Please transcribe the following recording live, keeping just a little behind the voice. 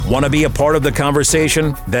Want to be a part of the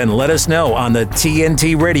conversation? Then let us know on the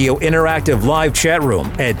TNT Radio Interactive Live chat room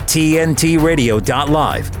at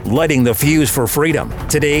tntradio.live. Lighting the fuse for freedom.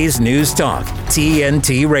 Today's News Talk,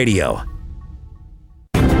 TNT Radio.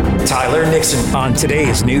 Tyler Nixon on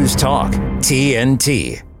today's News Talk,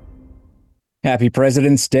 TNT. Happy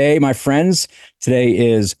President's Day, my friends. Today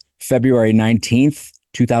is February 19th,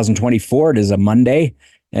 2024. It is a Monday,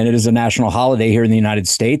 and it is a national holiday here in the United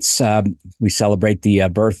States. We celebrate the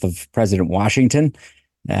birth of President Washington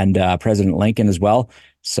and President Lincoln as well.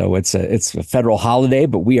 So it's a federal holiday,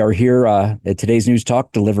 but we are here at today's News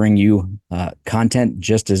Talk delivering you content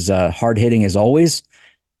just as hard-hitting as always.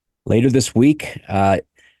 Later this week,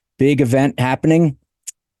 big event happening.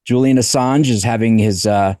 Julian Assange is having his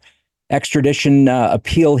extradition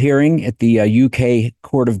appeal hearing at the UK High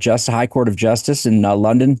Court of Justice in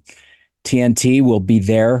London. TNT will be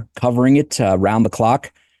there covering it around the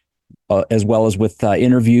clock, as well as with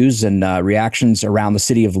interviews and reactions around the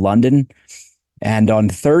city of London. And on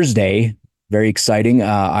Thursday, very exciting,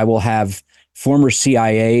 I will have former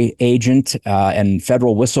CIA agent and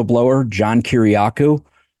federal whistleblower John Kiriakou,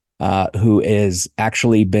 who has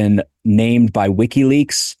actually been named by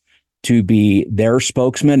WikiLeaks to be their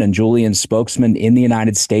spokesman and Julian's spokesman in the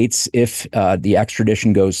United States if the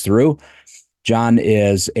extradition goes through. John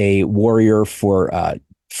is a warrior for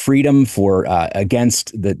freedom, for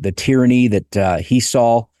against the tyranny that he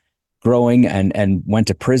saw growing and went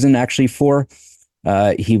to prison actually for.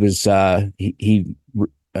 He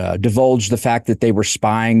divulged the fact that they were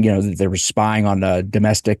spying, that there was spying on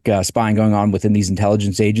domestic spying going on within these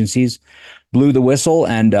intelligence agencies, blew the whistle,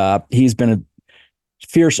 and he's been a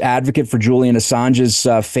fierce advocate for Julian Assange's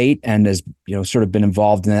fate and has, sort of been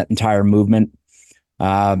involved in that entire movement.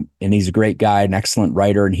 And he's a great guy, an excellent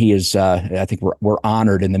writer, and he is. I think we're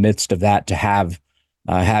honored in the midst of that to have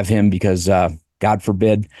him because, God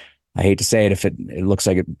forbid, I hate to say it, if it looks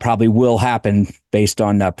like it probably will happen based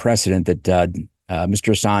on precedent that Mr.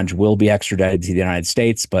 Assange will be extradited to the United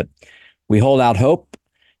States, but we hold out hope.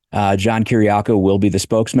 John Kiriakou will be the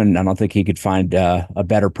spokesman. I don't think he could find a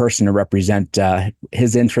better person to represent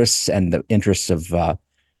his interests and the interests of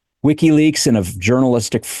WikiLeaks and of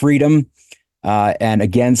journalistic freedom and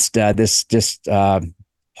against this just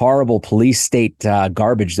horrible police state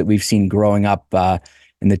garbage that we've seen growing up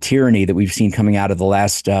and the tyranny that we've seen coming out of the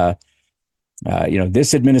last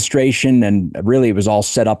this administration, and really it was all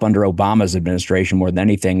set up under Obama's administration more than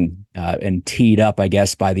anything, and teed up, I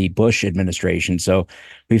guess, by the Bush administration. So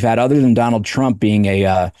we've had, other than Donald Trump being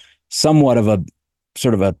a somewhat of a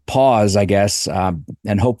sort of a pause, I guess,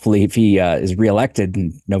 and hopefully if he is reelected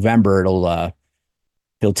in November,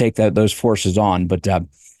 he'll take those forces on. But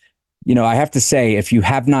I have to say, if you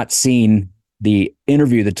have not seen the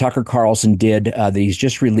interview that Tucker Carlson did that he's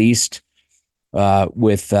just released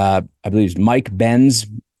with, I believe it's Mike Benz.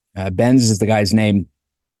 Benz is the guy's name.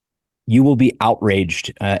 You will be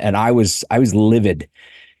outraged. And I was livid.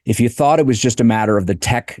 If you thought it was just a matter of the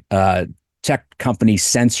tech companies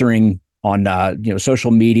censoring on,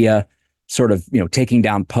 social media, sort of, taking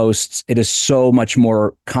down posts, it is so much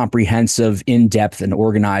more comprehensive, in-depth, and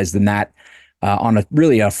organized than that on a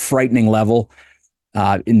really a frightening level.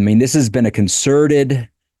 This has been a concerted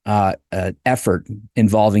effort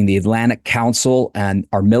involving the Atlantic Council and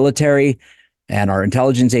our military and our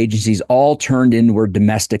intelligence agencies, all turned inward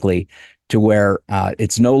domestically, to where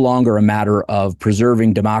it's no longer a matter of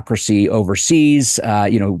preserving democracy overseas,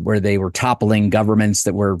 where they were toppling governments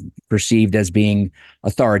that were perceived as being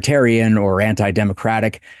authoritarian or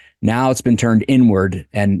anti-democratic. Now it's been turned inward,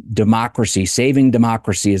 and democracy, saving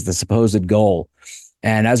democracy, is the supposed goal.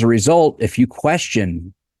 And as a result, if you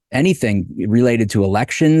question anything related to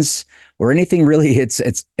elections or anything really,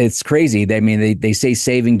 it's crazy. They say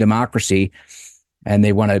saving democracy and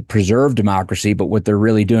they want to preserve democracy, but what they're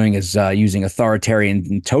really doing is using authoritarian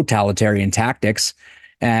and totalitarian tactics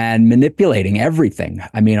and manipulating everything.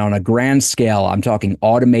 On a grand scale, I'm talking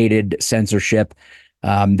automated censorship.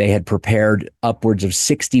 They had prepared upwards of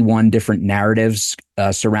 61 different narratives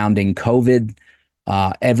surrounding COVID,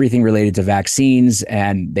 everything related to vaccines,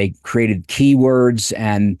 and they created keywords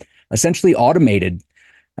and essentially automated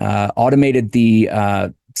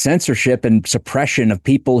the censorship and suppression of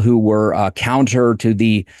people who were counter to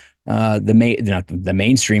the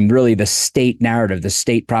mainstream, really the state narrative, the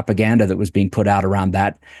state propaganda that was being put out around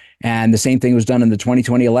that. And the same thing was done in the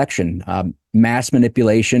 2020 election, mass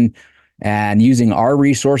manipulation and using our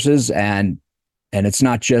resources. And it's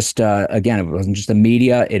not just, again, it wasn't just the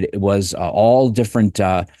media. It was all different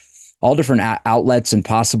outlets and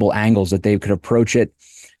possible angles that they could approach it,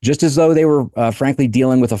 just as though they were, frankly,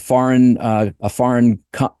 dealing with a foreign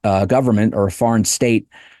government or a foreign state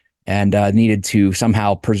and needed to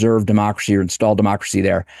somehow preserve democracy or install democracy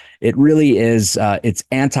there. It really is, it's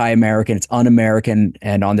anti-American, it's un-American.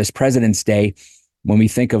 And on this President's Day, when we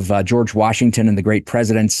think of George Washington and the great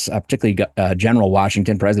presidents, particularly General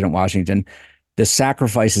Washington, President Washington, the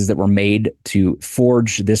sacrifices that were made to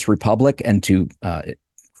forge this republic and to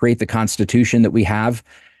create the Constitution that we have,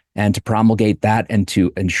 and to promulgate that and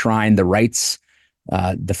to enshrine the rights,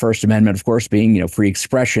 the First Amendment, of course, being, free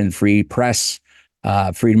expression, free press,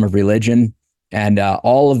 freedom of religion. And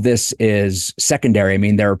all of this is secondary. I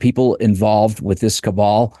mean, there are people involved with this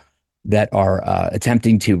cabal that are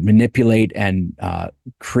attempting to manipulate and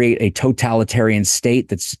create a totalitarian state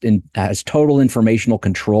that's has total informational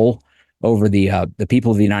control over the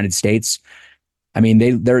people of the United States. I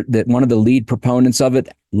mean, they're one of the lead proponents of it.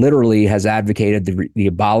 Literally has advocated the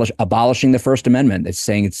abolishing the First Amendment. It's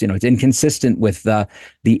saying it's inconsistent with the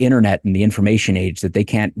internet and the information age, that they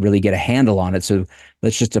can't really get a handle on it. So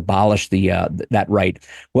let's just abolish that right.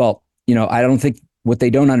 Well, I don't think what they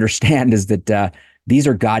don't understand is that these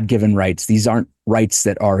are God-given rights. These aren't rights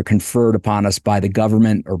that are conferred upon us by the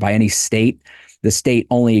government or by any state. The state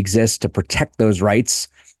only exists to protect those rights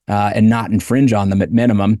and not infringe on them at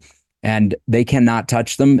minimum. And they cannot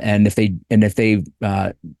touch them. And if they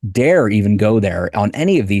dare even go there on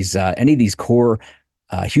any of these core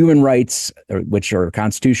human rights, which are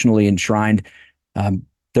constitutionally enshrined,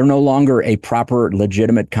 they're no longer a proper,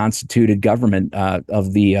 legitimate, constituted government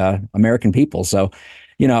of the American people. So,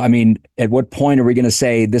 I mean, at what point are we going to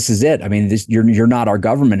say this is it? I mean, you're not our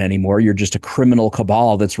government anymore. You're just a criminal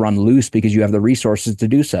cabal that's run loose because you have the resources to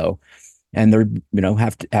do so, and there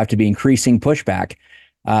have to be increasing pushback.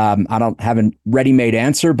 I don't have a ready-made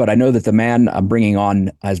answer, but I know that the man I'm bringing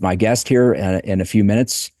on as my guest here in a few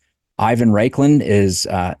minutes, Ivan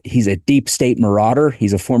Raiklin, he's a deep state marauder.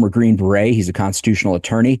 He's a former Green Beret. He's a constitutional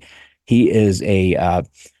attorney. He is a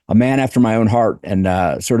man after my own heart, and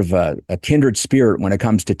sort of a kindred spirit when it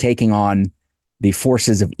comes to taking on the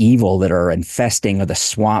forces of evil that are infesting the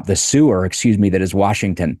sewer, that is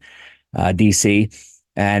Washington, D.C.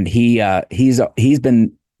 And he's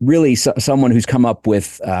been really someone who's come up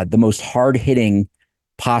with the most hard-hitting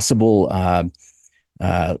possible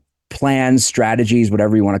plans, strategies,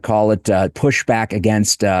 whatever you want to call it, pushback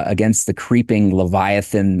against the creeping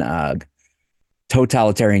Leviathan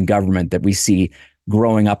totalitarian government that we see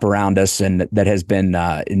growing up around us, and that has been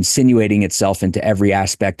insinuating itself into every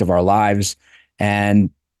aspect of our lives. And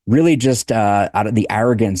really just out of the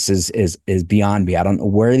arrogance is beyond me. I don't know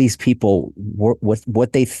where these people,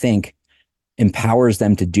 what they think empowers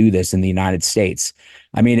them to do this in the United States.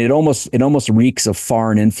 I mean, it almost reeks of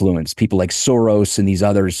foreign influence. People like Soros and these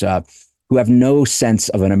others who have no sense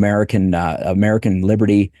of an American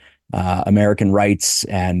liberty, American rights,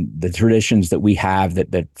 and the traditions that we have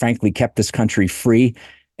that frankly kept this country free,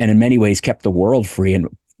 and in many ways kept the world free, and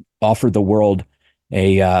offered the world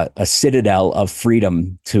a citadel of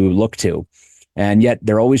freedom to look to. And yet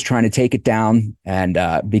they're always trying to take it down, and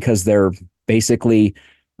because they're basically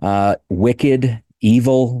wicked,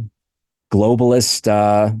 evil, globalist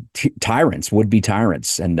tyrants, would-be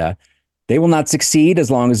tyrants. And they will not succeed as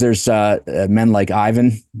long as there's men like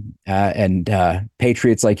Ivan and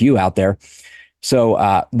patriots like you out there.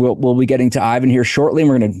 So we'll be getting to Ivan here shortly, and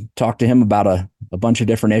we're going to talk to him about a bunch of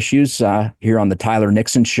different issues here on the Tyler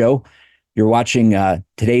Nixon Show. You're watching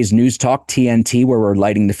today's News Talk, TNT, where we're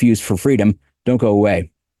lighting the fuse for freedom. Don't go away.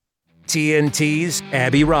 TNT's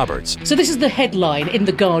Abby Roberts. So this is the headline in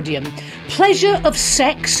The Guardian. Pleasure of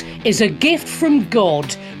sex is a gift from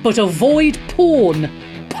God, but avoid porn.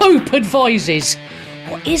 Pope advises.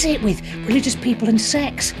 What is it with religious people and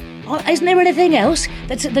sex? Isn't there anything else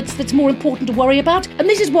that's more important to worry about? And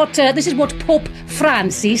this is what Pope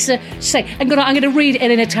Francis say. I'm gonna read it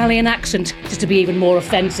in an Italian accent just to be even more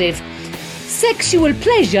offensive. Sexual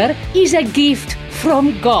pleasure is a gift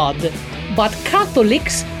from God, but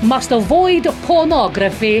Catholics must avoid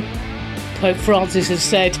pornography, Pope Francis has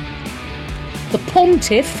said. The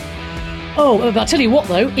pontiff, I'll tell you what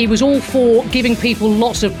though, he was all for giving people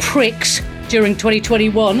lots of pricks during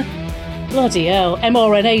 2021. Bloody hell,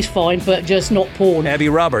 mRNA's fine, but just not porn. Abby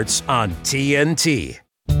Roberts on TNT.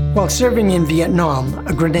 While serving in Vietnam,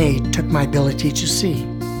 a grenade took my ability to see.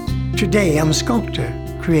 Today, I'm a sculptor,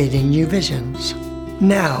 creating new visions.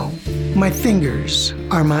 Now, my fingers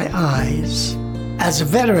are my eyes. As a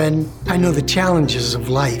veteran, I know the challenges of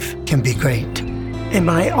life can be great. In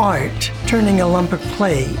my art, turning a lump of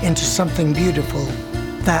clay into something beautiful,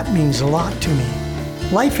 that means a lot to me.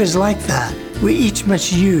 Life is like that. We each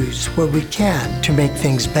must use what we can to make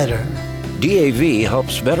things better. DAV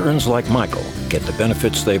helps veterans like Michael get the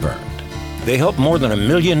benefits they've earned. They help more than 1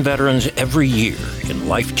 million veterans every year in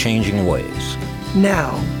life-changing ways.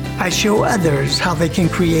 Now, I show others how they can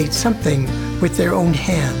create something with their own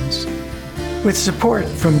hands. With support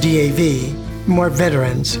from DAV, more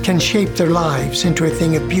veterans can shape their lives into a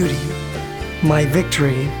thing of beauty. My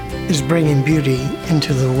victory is bringing beauty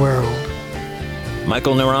into the world.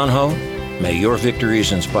 Michael Naranjo, may your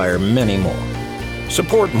victories inspire many more.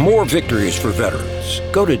 Support more victories for veterans.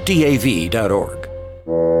 Go to DAV.org.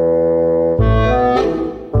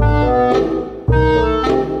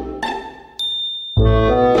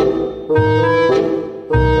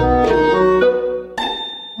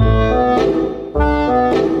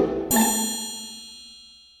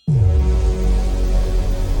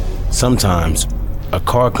 Sometimes, a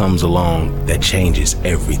car comes along that changes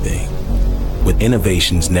everything, with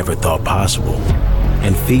innovations never thought possible,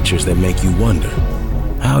 and features that make you wonder,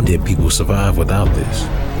 how did people survive without this?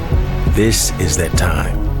 This is that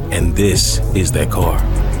time, and this is that car.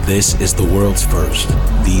 This is the world's first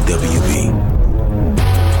DWB.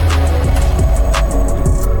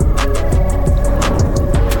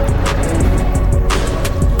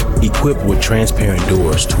 Equipped with transparent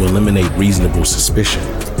doors to eliminate reasonable suspicion,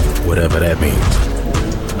 whatever that means.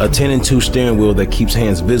 A 10 and 2 steering wheel that keeps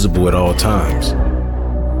hands visible at all times.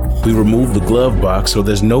 We remove the glove box so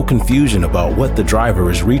there's no confusion about what the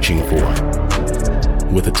driver is reaching for.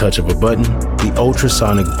 With a touch of a button, the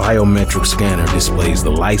ultrasonic biometric scanner displays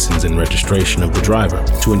the license and registration of the driver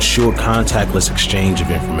to ensure contactless exchange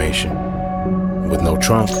of information. With no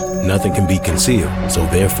trunk, nothing can be concealed, so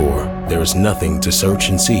therefore, there is nothing to search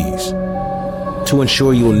and seize. To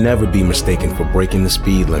ensure you will never be mistaken for breaking the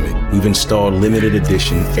speed limit, we've installed limited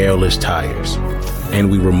edition airless tires. And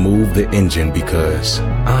we removed the engine because,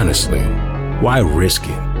 honestly, why risk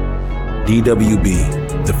it?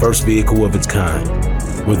 DWB, the first vehicle of its kind,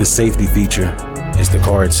 where the safety feature is the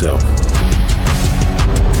car itself.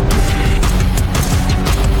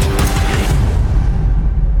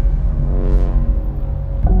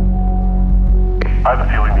 I have a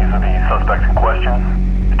feeling these are the suspects in question.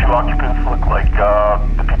 The 2 occupants look like the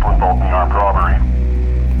people involved in the armed robbery.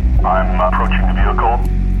 I'm approaching the vehicle.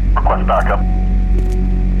 Request backup.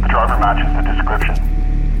 The driver matches the description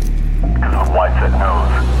because of a wide set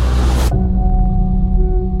nose.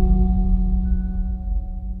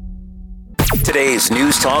 Today's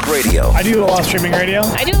News Talk Radio. I do a lot of streaming radio.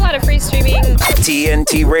 I do a lot of free streaming.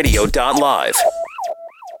 TNTRadio.live.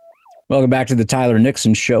 Welcome back to the Tyler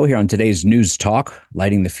Nixon Show here on today's News Talk,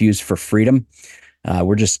 lighting the fuse for freedom.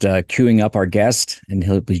 We're just queuing up our guest, and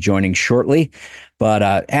he'll be joining shortly. But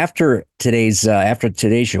after today's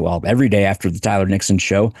show, well, every day after the Tyler Nixon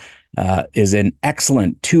Show is an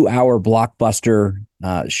excellent 2-hour blockbuster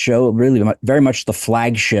show, really very much the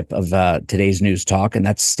flagship of today's News Talk, and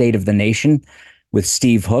that's State of the Nation with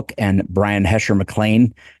Steve Hook and Brian Hesher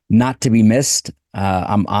McLean. Not to be missed.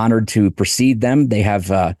 I'm honored to precede them. They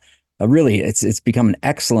have it's become an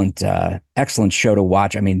excellent show to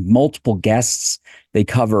watch. I mean, multiple guests. They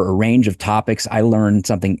cover a range of topics. I learned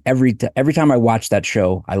something every time I watch that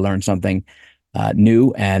show. I learn something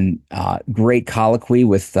new, and great colloquy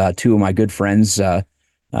with 2 of my good friends,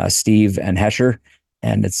 Steve and Hesher.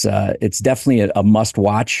 And it's definitely a must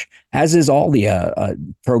watch, as is all the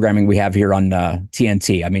programming we have here on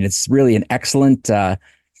TNT. I mean, it's really an excellent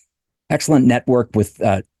network with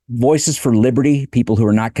voices for liberty, people who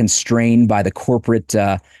are not constrained by the corporate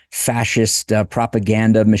fascist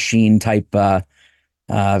propaganda machine type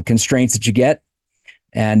constraints that you get.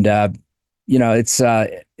 And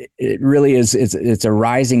it really is it's a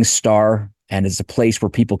rising star, and it's a place where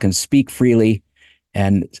people can speak freely.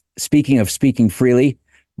 And speaking of speaking freely,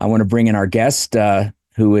 I want to bring in our guest,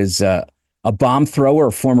 who is a bomb thrower,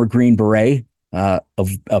 a former Green Beret, a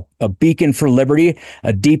beacon for liberty,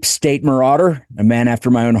 a deep state marauder, a man after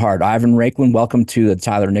my own heart. Ivan Raiklin, welcome to the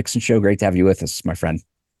Tyler Nixon Show. Great to have you with us, my friend.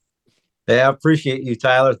 Hey, I appreciate you,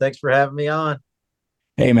 Tyler. Thanks for having me on.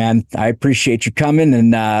 Hey, man, I appreciate you coming.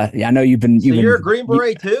 And I know you're a Green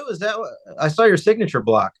Beret too? Is that what I saw your signature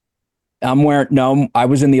block? No, I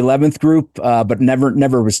was in the 11th group, but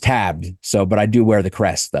never was tabbed. So, but I do wear the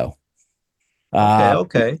crest though.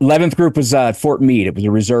 Okay. 11th group was Fort Meade. It was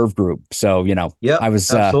a reserve group. So, I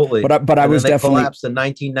was, absolutely. but I was definitely collapsed in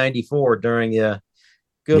 1994 during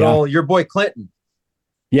old your boy Clinton.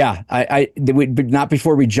 Yeah. But not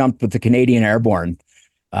before we jumped with the Canadian Airborne.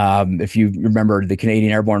 If you remember the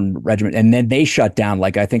Canadian Airborne Regiment, and then they shut down,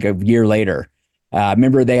 like, I think a year later.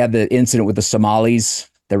 Remember they had the incident with the Somalis.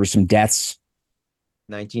 There were some deaths.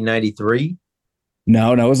 1993.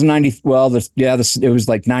 No, it was 90. Well, it was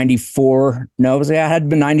like 94. No, it had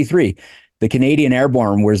been 93. The Canadian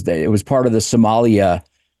Airborne it was part of the Somalia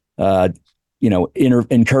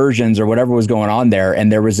incursions or whatever was going on there,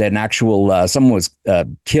 and there was an actual someone was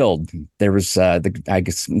killed. There was I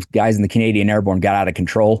guess guys in the Canadian Airborne got out of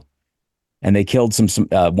control, and they killed some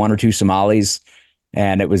one or two Somalis,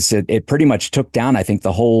 and it pretty much took down, I think,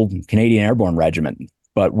 the whole Canadian Airborne Regiment.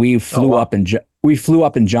 But we flew up and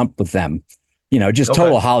jumped with them. Just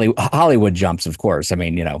total Hollywood jumps, of course. I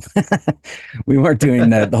mean, we weren't doing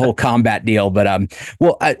the whole combat deal, but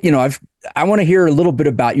I want to hear a little bit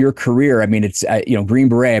about your career. I mean, it's Green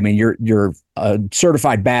Beret. I mean, you're a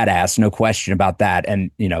certified badass, no question about that.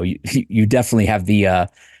 And you definitely have the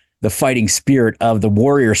fighting spirit, of the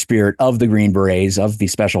warrior spirit of the Green Berets, of the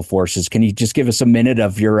Special Forces. Can you just give us a minute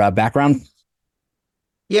of your background?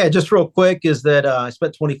 Yeah, just real quick is that I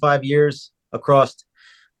spent 25 years across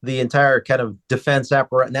the entire kind of defense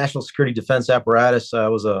apparatus, national security defense apparatus. I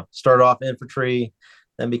started off infantry,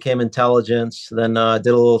 then became intelligence, then did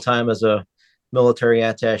a little time as a military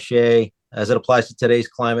attaché. As it applies to today's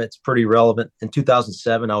climate, it's pretty relevant. In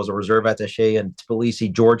 2007, I was a reserve attaché in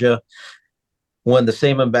Tbilisi, Georgia, when the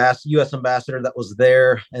same U.S. ambassador that was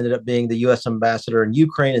there ended up being the U.S. ambassador in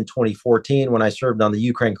Ukraine in 2014. When I served on the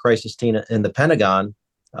Ukraine crisis team in the Pentagon,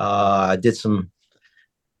 I did some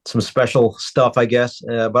special stuff, I guess,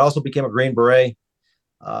 but also became a Green Beret.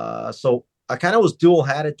 So I kind of was dual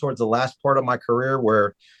hatted towards the last part of my career,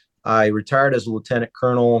 where I retired as a lieutenant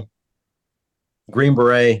colonel, Green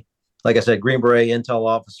Beret, like I said, Green Beret intel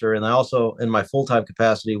officer. And I also, in my full-time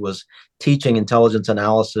capacity, was teaching intelligence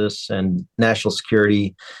analysis and national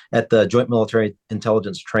security at the Joint Military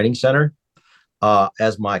Intelligence Training Center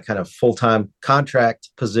as my kind of full-time contract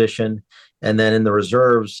position. And then in the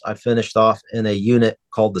reserves, I finished off in a unit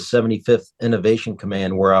called the 75th Innovation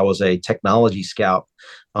Command, where I was a technology scout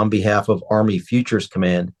on behalf of Army Futures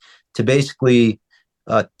Command, to basically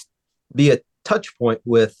be a touch point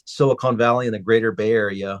with Silicon Valley and the greater Bay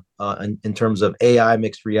Area in terms of AI,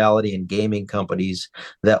 mixed reality, and gaming companies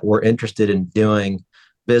that were interested in doing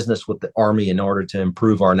business with the Army in order to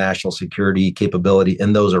improve our national security capability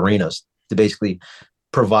in those arenas, to basically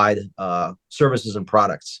provide services and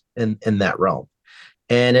products in that realm.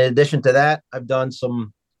 And in addition to that, I've done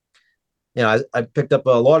some, I picked up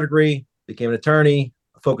a law degree, became an attorney,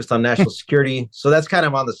 focused on national security. So that's kind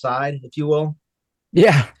of on the side, if you will.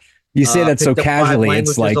 Yeah. You say that so casually.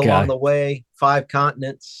 It's like along the way, 5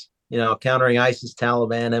 continents, countering ISIS,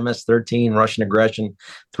 Taliban, MS-13, Russian aggression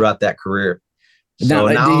throughout that career. So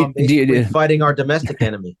now I'm basically fighting our domestic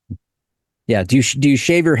enemy. Yeah. Do you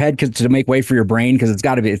shave your head to make way for your brain? Because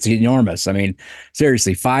it's enormous. I mean,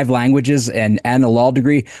 seriously, 5 languages and a law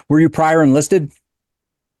degree. Were you prior enlisted?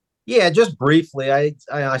 Yeah, just briefly.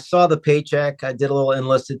 I saw the paycheck. I did a little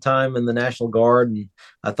enlisted time in the National Guard, and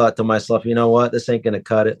I thought to myself, you know what, this ain't going to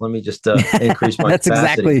cut it. Let me just increase my that's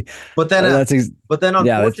capacity. Exactly. But then,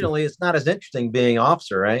 unfortunately, it's not as interesting being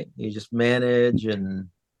officer, right? You just manage and.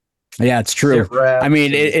 Yeah, it's true. I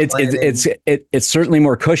mean, it's certainly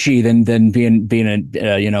more cushy than being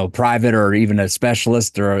a private or even a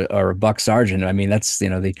specialist or a buck sergeant. I mean, that's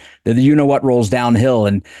the what rolls downhill.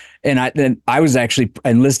 And I was actually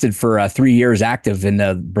enlisted for 3 years active in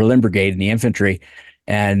the Berlin Brigade in the infantry.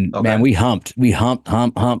 And man, we humped.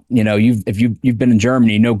 If you've been in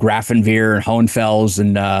Germany, Grafenwehr and Hohenfels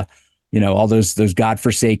and all those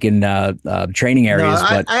godforsaken training areas.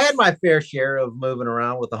 But I had my fair share of moving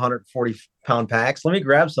around with 140-pound packs. Let me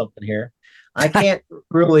grab something here. I can't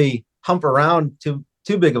really hump around too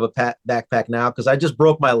big of a backpack now because I just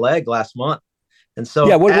broke my leg last month. And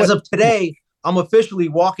so as of today, I'm officially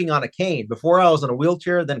walking on a cane. Before I was in a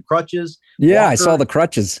wheelchair, then crutches. Yeah, walker. I saw the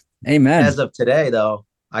crutches. Amen. As of today, though,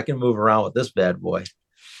 I can move around with this bad boy.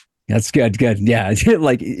 That's good. Yeah,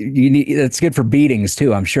 like that's good for beatings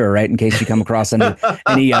too, I'm sure, right? In case you come across any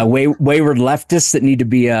wayward leftists that need to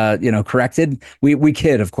be corrected. We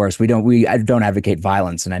kid, of course. I don't advocate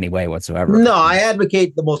violence in any way whatsoever. No, I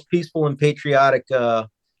advocate the most peaceful and patriotic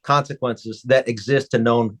consequences that exist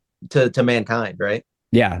to mankind, right?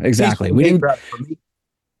 Yeah, exactly. We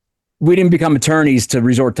didn't become attorneys to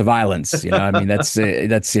resort to violence. I mean,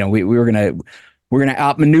 we're going to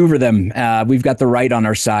outmaneuver them. We've got the right on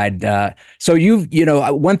our side. So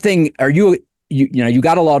one thing, you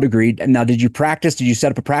got a law degree. Now, did you practice? Did you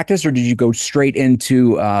set up a practice, or did you go straight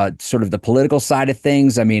into sort of the political side of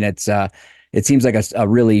things? I mean, it seems like a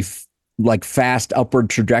really fast upward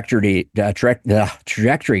trajectory,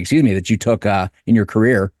 excuse me, that you took in your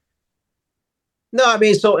career. No, I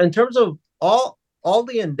mean, so in terms of all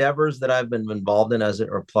the endeavors that I've been involved in as it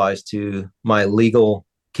applies to my legal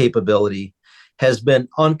capability, has been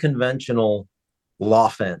unconventional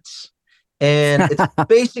lawfence. And it's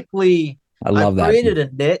basically, I've created a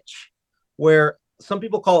niche where some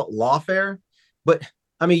people call it lawfare. But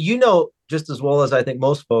I mean, just as well as I think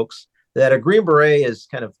most folks that a Green Beret is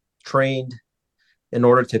kind of trained in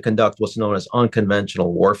order to conduct what's known as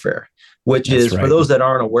unconventional warfare, which That's is, right. for those that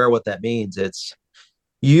aren't aware what that means,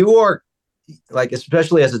 you are like,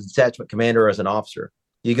 especially as a detachment commander, as an officer,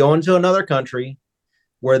 you go into another country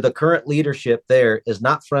where the current leadership there is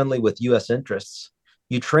not friendly with U.S. interests.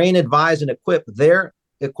 You train, advise, and equip their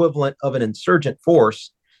equivalent of an insurgent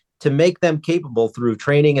force to make them capable through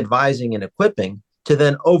training, advising, and equipping to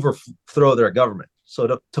then overthrow their government.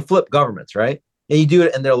 So to flip governments, right? And you do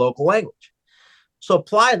it in their local language. So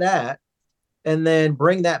apply that and then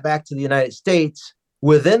bring that back to the United States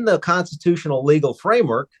within the constitutional legal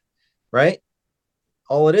framework, right?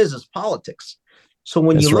 All it is politics. So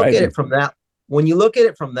when you look at it from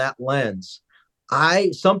that lens,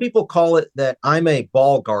 some people call it that I'm a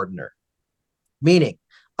ball gardener, meaning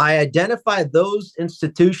I identify those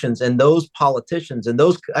institutions and those politicians and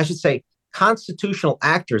those, I should say, constitutional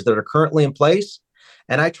actors that are currently in place,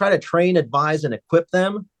 and I try to train, advise, and equip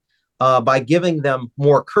them by giving them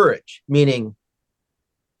more courage, meaning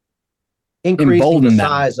increasing the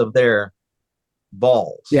size of their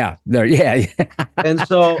balls. Yeah, yeah. And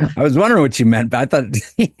so I was wondering what you meant, but I thought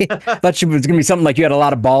it was going to be something like you had a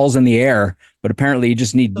lot of balls in the air, but apparently you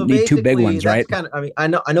just need two big ones, right? I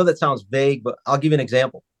know that sounds vague, but I'll give you an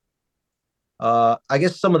example. I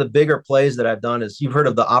guess some of the bigger plays that I've done is, you've heard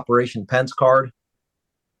of the Operation Pence card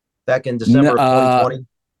back in December of 2020.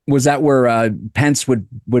 Was that where Pence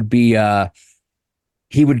would be?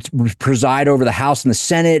 He would preside over the House and the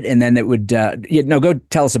Senate, and then it would. Go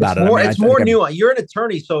tell us about it. It's more nuanced. You're an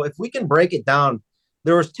attorney, so if we can break it down,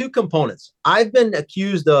 there was two components. I've been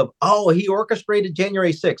accused of, he orchestrated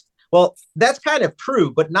January 6th. Well, that's kind of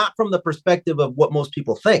true, but not from the perspective of what most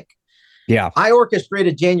people think. Yeah, I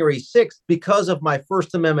orchestrated January 6th because of my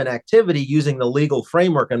First Amendment activity using the legal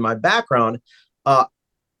framework and my background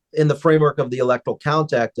in the framework of the Electoral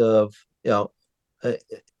Count Act of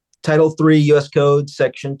Title 3 U.S. Code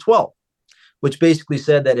Section 12, which basically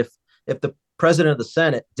said that if the president of the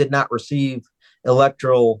Senate did not receive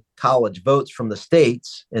electoral college votes from the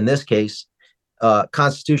states, in this case,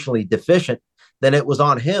 constitutionally deficient, then it was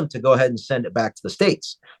on him to go ahead and send it back to the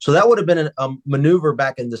states. So that would have been a maneuver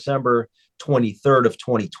back in December 23rd of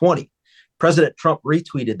 2020. President Trump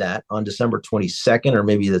retweeted that on December 22nd or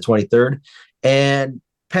maybe the 23rd, and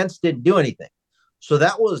Pence didn't do anything. So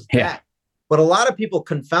that was that. But a lot of people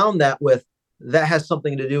confound that with, that has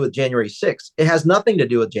something to do with January 6th. It has nothing to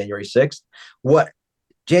do with January 6th. What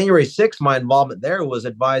January 6th, my involvement there was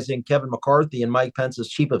advising Kevin McCarthy and Mike Pence's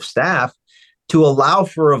chief of staff to allow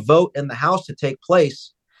for a vote in the House to take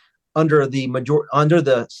place under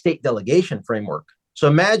the state delegation framework. So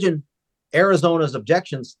imagine Arizona's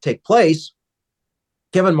objections take place.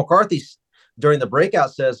 Kevin McCarthy, during the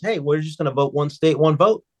breakout, says, hey, we're just going to vote one state, one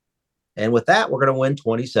vote. And with that, we're going to win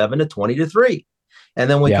 27-20-3. And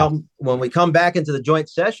then when we come back into the joint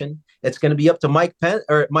session, it's going to be up to Mike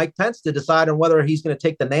Pence to decide on whether he's going to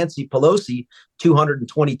take the Nancy Pelosi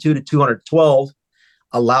 222-212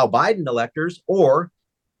 allow Biden electors, or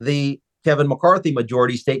the Kevin McCarthy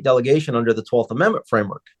majority state delegation under the 12th Amendment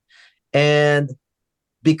framework. And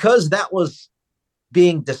because that was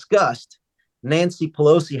being discussed, Nancy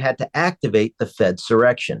Pelosi had to activate the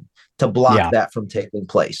Fedsurrection to block that from taking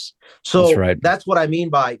place. So that's what I mean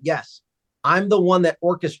by, yes, I'm the one that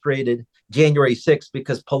orchestrated January 6th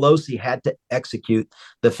because Pelosi had to execute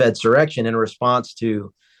the Fedsurrection in response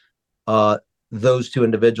to those two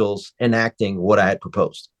individuals enacting what I had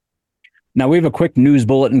proposed. Now, we have a quick news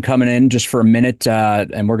bulletin coming in just for a minute,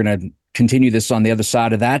 and we're going to continue this on the other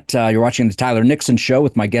side of that. You're watching the Tyler Nixon Show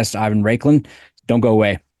with my guest, Ivan Raiklin. Don't go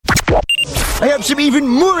away. I have some even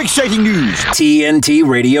more exciting news. TNT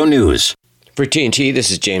Radio News. For TNT, this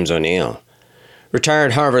is James O'Neill.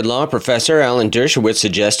 Retired Harvard Law professor Alan Dershowitz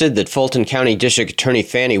suggested that Fulton County District Attorney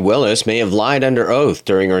Fani Willis may have lied under oath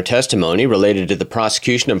during her testimony related to the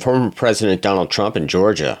prosecution of former President Donald Trump in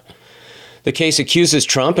Georgia. The case accuses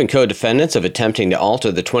Trump and co-defendants of attempting to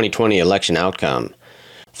alter the 2020 election outcome.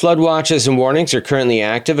 Flood watches and warnings are currently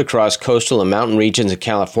active across coastal and mountain regions of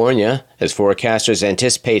California as forecasters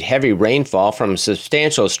anticipate heavy rainfall from a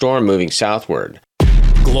substantial storm moving southward.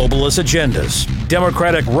 Globalist agendas,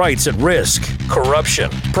 democratic rights at risk, corruption,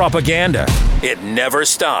 propaganda. It never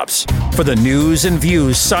stops. For the news and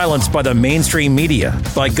views silenced by the mainstream media,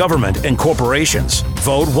 by government and corporations,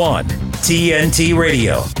 vote 1. TNT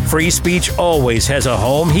Radio. Free speech always has a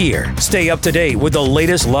home here. Stay up to date with the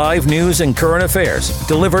latest live news and current affairs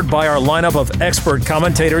delivered by our lineup of expert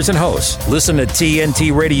commentators and hosts. Listen to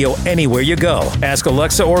TNT Radio anywhere you go. Ask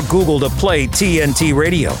Alexa or Google to play TNT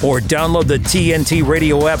Radio or download the TNT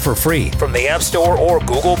Radio app for free from the App Store or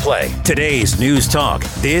Google Play. Today's News Talk.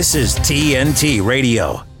 This is TNT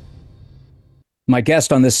Radio. My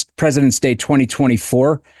guest on this President's Day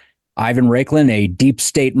 2024, Ivan Raiklin, a deep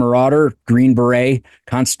state marauder, Green Beret,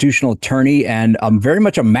 constitutional attorney, and very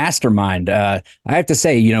much a mastermind. I have to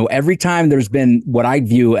say, every time there's been what I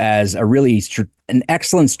view as an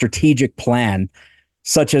excellent strategic plan,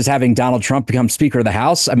 such as having Donald Trump become Speaker of the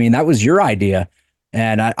House. I mean, that was your idea,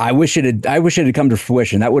 and I wish it had come to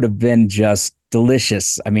fruition. That would have been just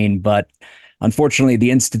delicious. I mean, but unfortunately,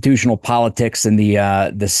 the institutional politics and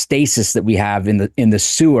the stasis that we have in the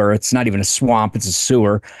sewer, it's not even a swamp, it's a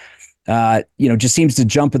sewer, just seems to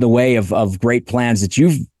jump in the way of great plans that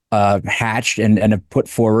you've hatched and have put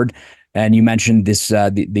forward. And you mentioned this,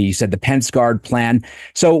 you said the Pence Guard plan.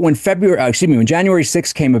 So when January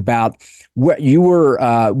 6th came about, you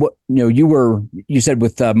said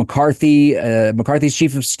with McCarthy's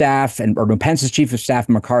chief of staff or Pence's chief of staff,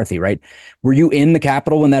 McCarthy, right? Were you in the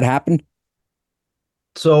Capitol when that happened?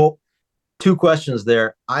 So 2 questions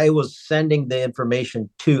there. I was sending the information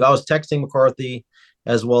I was texting McCarthy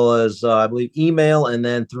as well as I believe email, and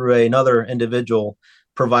then through another individual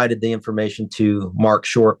provided the information to Mark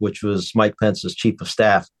Short, which was Mike Pence's chief of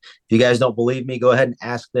staff. If you guys don't believe me, go ahead and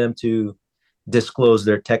ask them to disclose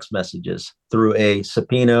their text messages through a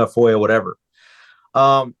subpoena, FOIA, whatever.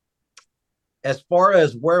 As far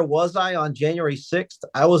as where was I on January 6th,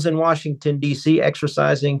 I was in Washington, D.C.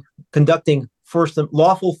 conducting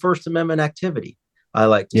lawful First Amendment activity, I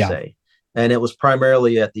like to say. And it was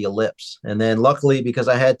primarily at the Ellipse. And then luckily, because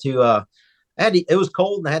I had to, it was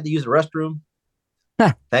cold and I had to use the restroom.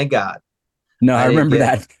 Thank God. No, I remember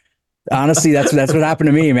that. Honestly, that's what happened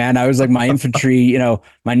to me, man. I was like, my infantry,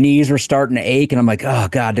 my knees were starting to ache and I'm like, oh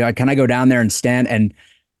God, can I go down there and stand? And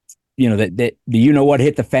what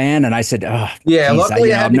hit the fan? And I said, oh yeah, geez,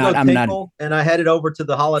 luckily I had I'm to go and I headed over to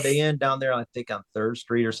the Holiday Inn down there, I think on 3rd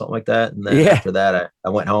Street or something like that. And then after that, I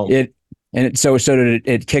went home. So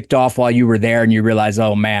it kicked off while you were there and you realized,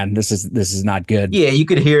 oh man, this is not good. Yeah, you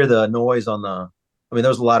could hear the noise there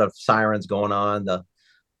was a lot of sirens going on. The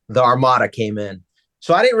Armada came in.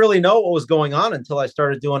 So I didn't really know what was going on until I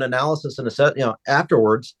started doing analysis and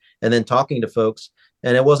afterwards, and then talking to folks.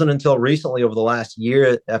 And it wasn't until recently, over the last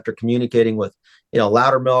year, after communicating with,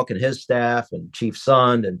 Loudermilk and his staff and Chief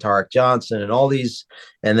Sund and Tarek Johnson and all these,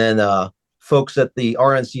 and then folks at the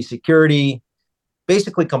RNC Security,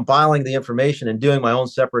 basically compiling the information and doing my own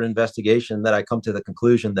separate investigation, that I come to the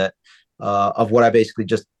conclusion that of what I basically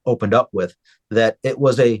just opened up with, that it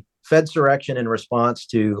was a Fedsurrection in response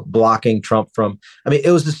to blocking Trump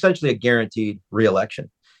it was essentially a guaranteed reelection.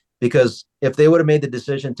 Because if they would have made the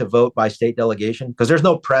decision to vote by state delegation, because there's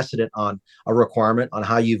no precedent on a requirement on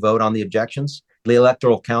how you vote on the objections. The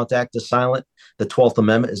Electoral Count Act is silent. The 12th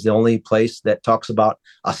Amendment is the only place that talks about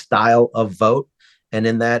a style of vote. And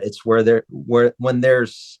in that, it's when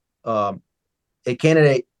there's a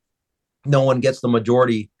candidate, no one gets the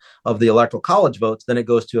majority of the Electoral College votes, then it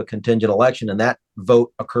goes to a contingent election. And that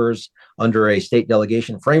vote occurs under a state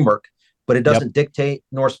delegation framework, but it doesn't dictate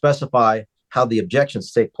nor specify how the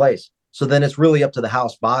objections take place. So then it's really up to the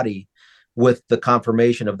House body with the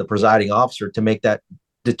confirmation of the presiding officer to make that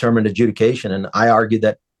determined adjudication. And I argue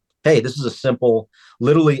that, hey, this is a simple,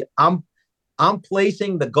 literally, I'm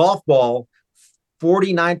placing the golf ball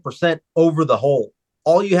 49% over the hole.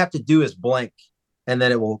 All you have to do is blink and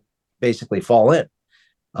then it will basically fall in.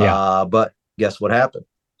 But guess what happened?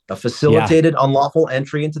 A facilitated unlawful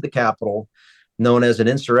entry into the Capitol, known as an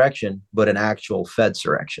insurrection, but an actual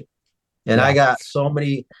Fedsurrection. And I got so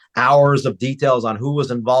many hours of details on who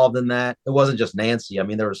was involved in that. It wasn't just Nancy.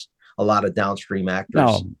 There was a lot of downstream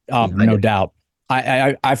actors. No doubt.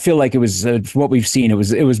 I feel like it was what we've seen. It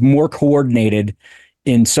was more coordinated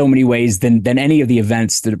in so many ways than any of the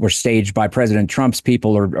events that were staged by President Trump's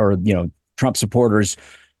people or Trump supporters.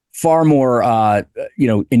 Far more,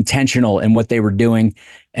 intentional in what they were doing.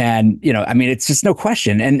 And, it's just no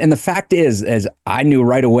question. And the fact is, as I knew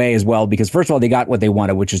right away as well, because first of all, they got what they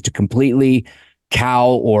wanted, which is to completely cow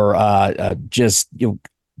or just,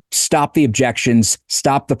 stop the objections,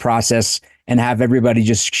 stop the process, and have everybody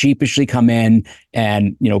just sheepishly come in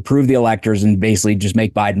and, prove the electors and basically just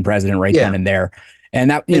make Biden president right then and there.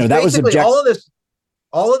 And that, that was all of this.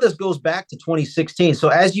 all of this goes back to 2016. So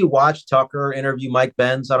as you watch Tucker interview Mike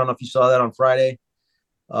Benz, I don't know if you saw that on Friday.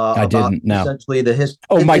 I didn't. No. Essentially the history.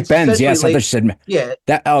 Oh, Mike Benz. Yes, I thought you said. Yeah.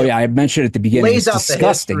 That. Oh, yeah. I mentioned at the beginning. Lays it's out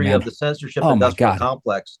disgusting, the history man. of the censorship industrial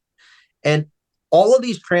complex, and all of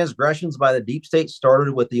these transgressions by the deep state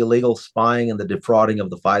started with the illegal spying and the defrauding of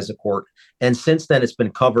the FISA court, and since then it's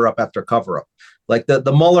been cover up after cover up. Like the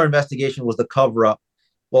Mueller investigation was the cover up.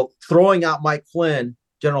 Well, throwing out Mike Flynn,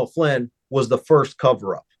 General Flynn, was the first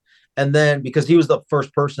cover up, and then because he was the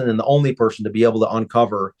first person and the only person to be able to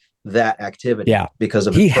uncover that activity, because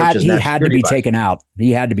of he had to be taken out.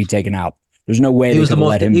 He had to be taken out. There's no way they could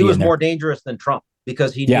let him. He was more dangerous than Trump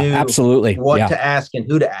because he knew absolutely what to ask and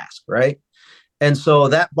who to ask, right? And so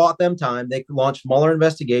that bought them time. They launched Mueller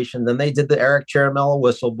investigation. Then they did the Eric Ciaramella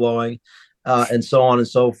whistleblowing, and so on and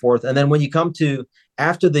so forth. And then when you come to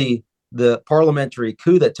after the parliamentary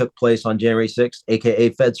coup that took place on January 6th,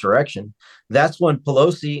 aka Fedsurrection, that's when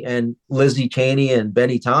Pelosi and Lizzie Cheney and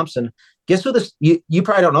Benny Thompson. Guess who this? You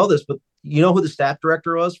probably don't know this, but you know who the staff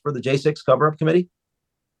director was for the J6 cover-up committee?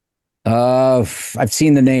 I've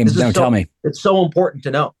seen the name. Don't tell me. It's so important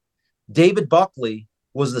to know. David Buckley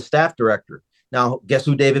was the staff director. Now, guess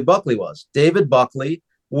who David Buckley was? David Buckley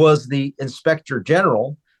was the inspector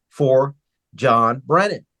general for John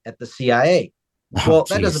Brennan at the CIA. Well,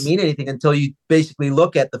 that doesn't mean anything until you basically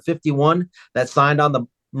look at the 51 that signed on the.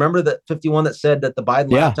 Remember the 51 that said that the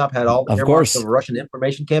Biden laptop had all the earmarks of a Russian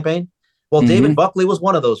information campaign? Well, David Buckley was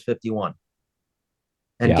one of those 51.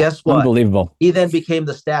 And guess what? Unbelievable. He then became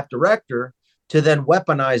the staff director to then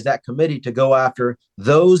weaponize that committee to go after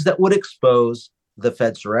those that would expose the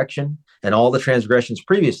Fedsurrection and all the transgressions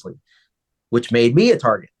previously, which made me a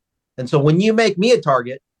target. And so when you make me a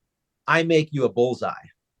target, I make you a bullseye.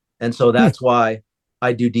 And so that's why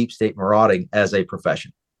I do deep state marauding as a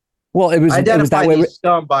profession. Well, it was that way.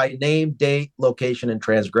 Scum by name, date, location, and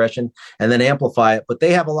transgression, and then amplify it. But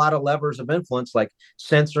they have a lot of levers of influence, like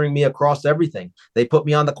censoring me across everything. They put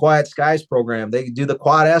me on the Quiet Skies program. They do the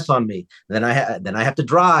Quad S on me. Then I have to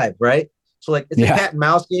drive, right? So like it's a cat and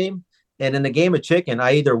mouse game. And in the game of chicken,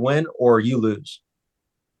 I either win or you lose.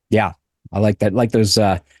 Yeah, I like that. Like those.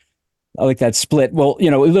 I like that split. Well, we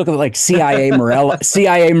look at like CIA Morella,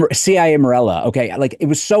 CIA Morella. Okay, like it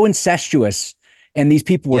was so incestuous. And these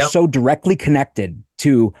people were so directly connected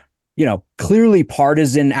to, clearly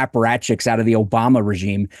partisan apparatchiks out of the Obama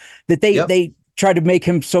regime that they tried to make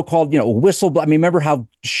him so-called, whistleblower. I mean, remember how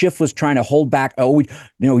Schiff was trying to hold back? Oh,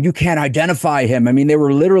 you can't identify him. I mean, they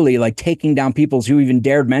were literally like taking down people who even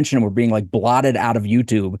dared mention him were being like blotted out of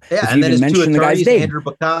YouTube. Yeah, and then his two attorneys, Andrew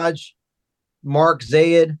Bakaj, Mark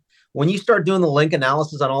Zaid. When you start doing the link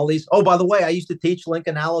analysis on all these, oh, by the way, I used to teach link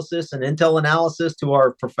analysis and intel analysis to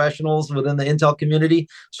our professionals within the intel community.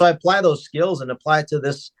 So I apply those skills and apply it to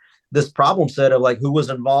this problem set of like who was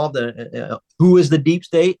involved, who is the deep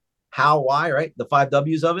state, how, why, right? The 5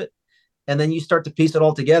 W's of it. And then you start to piece it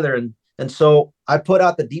all together. And so I put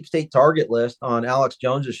out the deep state target list on Alex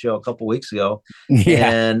Jones's show a couple of weeks ago. Yeah.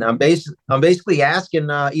 And I'm basically asking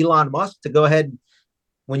Elon Musk to go ahead.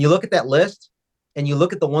 When you look at that list, and you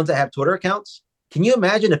look at the ones that have Twitter accounts, can you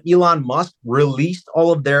imagine if Elon Musk released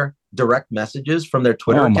all of their direct messages from their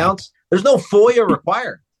Twitter accounts? There's no FOIA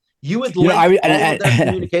required. You would link all of their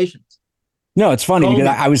communications. No, it's funny because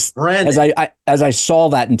I was as I saw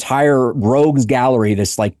that entire rogues gallery,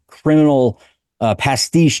 this like criminal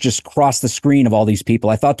pastiche just cross the screen of all these people.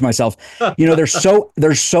 I thought to myself, they're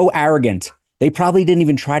so arrogant. They probably didn't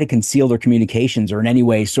even try to conceal their communications or in any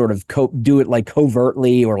way sort of do it like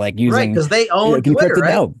covertly or like using because they own Twitter,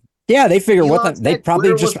 right? No. Yeah, they figure they probably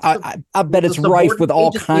Twitter just I bet it's rife with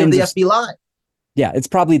all kinds of the FBI. Yeah, it's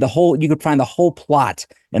probably you could find the whole plot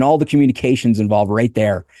and all the communications involved right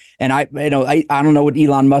there. And I don't know what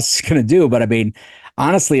Elon Musk's going to do, but I mean,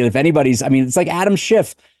 honestly, if anybody's, it's like Adam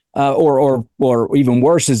Schiff or even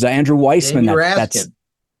worse is Andrew Weissman. Raskin.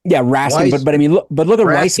 Raskin. But I mean, look at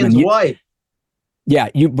Raskin's Weissman. wife. Yeah,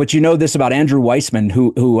 but this about Andrew Weissman,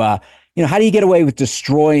 who how do you get away with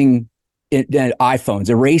destroying iPhones,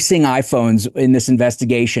 erasing iPhones in this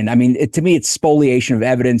investigation? I mean, to me, it's spoliation of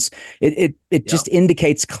evidence. It just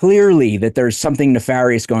indicates clearly that there's something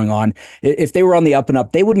nefarious going on. If they were on the up and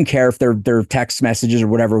up, they wouldn't care if their text messages or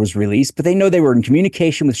whatever was released, but they know they were in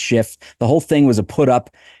communication with Schiff. The whole thing was a put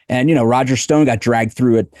up. And, Roger Stone got dragged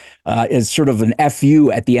through it as sort of an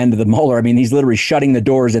FU at the end of the Mueller. I mean, he's literally shutting the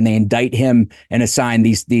doors and they indict him and assign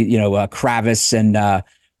Kravis and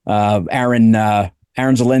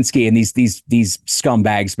Aaron Zelinsky and these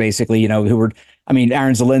scumbags, basically, who were,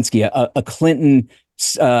 Aaron Zelinsky, a Clinton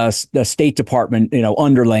State Department,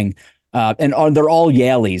 underling, And they're all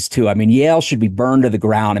Yaleys too. I mean, Yale should be burned to the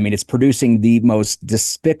ground. I mean, it's producing the most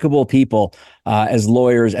despicable people as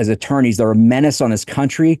lawyers, as attorneys. They're a menace on this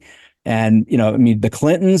country. And, you know, I mean, the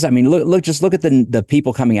Clintons, I mean, look at the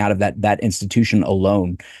people coming out of that institution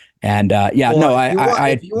alone. And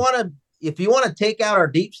if you want to take out our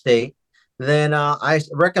deep state, then I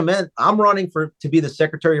recommend, I'm running to be the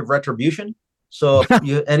Secretary of Retribution. So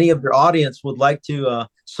if any of your audience would like to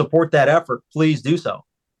support that effort, please do so.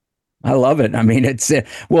 I love it. I mean, it's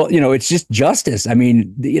it's just justice. I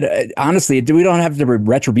mean, honestly, we don't have to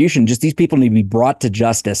retribution. Just these people need to be brought to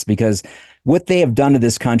justice because what they have done to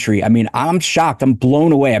this country. I mean, I'm shocked. I'm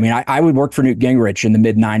blown away. I mean, I would work for Newt Gingrich in the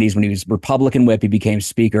mid '90s when he was Republican whip. He became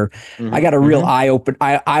Speaker. Mm-hmm. I got a real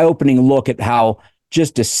eye-opening look at how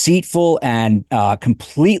just deceitful and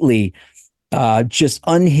completely just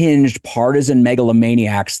unhinged partisan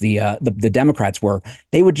megalomaniacs the Democrats were.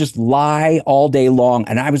 They would just lie all day long.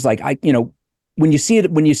 And I was like, when you see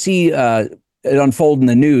it unfold in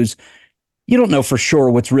the news, you don't know for sure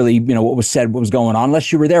what's really, what was said, what was going on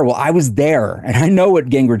unless you were there. Well, I was there and I know what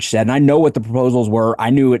Gingrich said and I know what the proposals were. I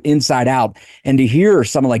knew it inside out. And to hear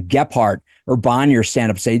someone like Gephardt or Bonnier stand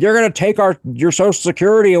up and say, they're going to take your Social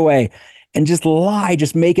Security away. And just lie,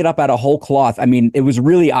 just make it up out of whole cloth. I mean, it was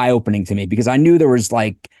really eye-opening to me because I knew there was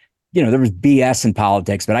there was BS in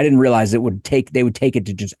politics, but I didn't realize they would take it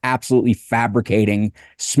to just absolutely fabricating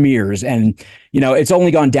smears. And, it's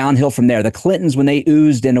only gone downhill from there. The Clintons, when they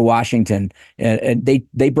oozed into Washington,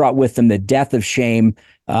 they brought with them the death of shame,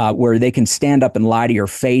 where they can stand up and lie to your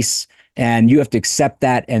face. And you have to accept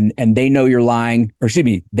that. And they know you're lying, or excuse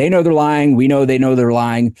me, they know they're lying. We know they know they're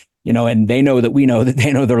lying. And they know that we know that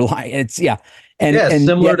they know they're lying. It's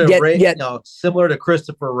similar to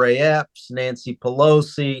Christopher Ray Epps, Nancy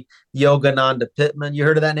Pelosi, Yogananda Pittman. You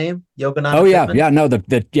heard of that name, Yogananda? Oh yeah,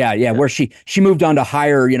 Pittman? yeah. Where she moved on to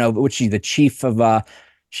higher, which she's the chief of.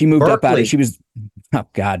 She moved Berkeley. up out of. She was, oh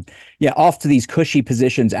God, off to these cushy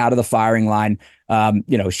positions out of the firing line.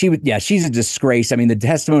 She's a disgrace. I mean, the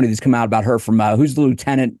testimony that's come out about her from who's the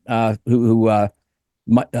lieutenant Michael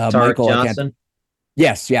Johnson.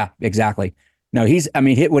 Yes. Yeah, exactly. No,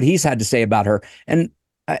 what he's had to say about her. And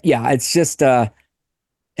it's just,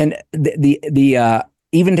 and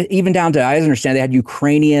even down to, I understand they had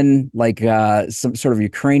Ukrainian, some sort of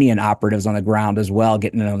Ukrainian operatives on the ground as well,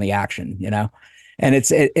 getting in on the action, and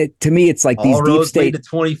it to me, it's like all these deep state to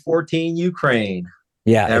 2014 Ukraine.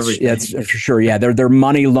 Yeah, it's for sure. Yeah, they're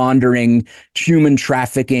money laundering, human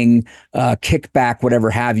trafficking, kickback, whatever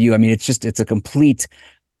have you. I mean, it's a complete,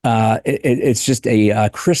 it's just a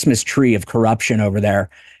Christmas tree of corruption over there.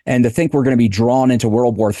 And to think we're going to be drawn into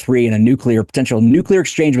World War III and a potential nuclear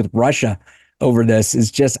exchange with Russia over this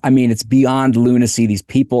is just, it's beyond lunacy. These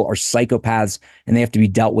people are psychopaths and they have to be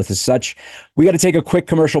dealt with as such. We got to take a quick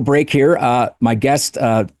commercial break here. My guest,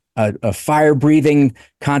 a fire-breathing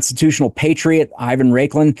constitutional patriot, Ivan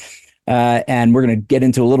Raiklin, and we're going to get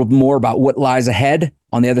into a little more about what lies ahead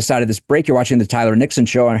on the other side of this break. You're watching the Tyler Nixon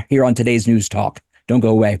Show here on today's News Talk. Don't go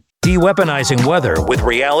away. De-weaponizing weather with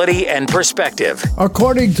reality and perspective.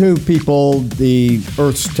 According to people, the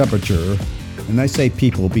Earth's temperature, and I say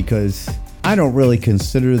people because I don't really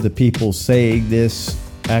consider the people saying this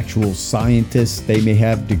actual scientists. They may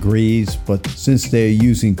have degrees, but since they're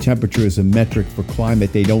using temperature as a metric for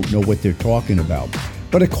climate, they don't know what they're talking about.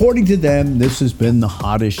 But according to them, this has been the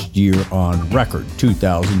hottest year on record,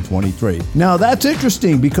 2023. Now that's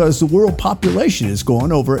interesting because the world population has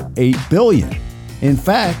gone over 8 billion. In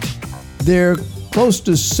fact, there are close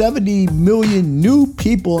to 70 million new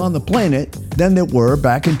people on the planet than there were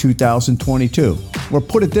back in 2022. Or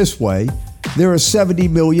put it this way, there are 70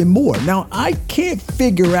 million more. Now, I can't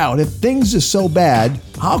figure out if things are so bad,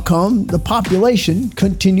 how come the population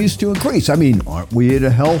continues to increase? I mean, aren't we in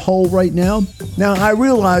a hellhole right now? Now, I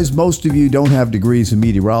realize most of you don't have degrees in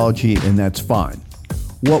meteorology, and that's fine.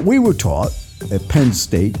 What we were taught at Penn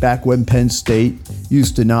State, back when Penn State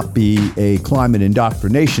used to not be a climate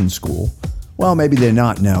indoctrination school. Well, maybe they're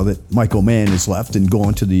not now that Michael Mann has left and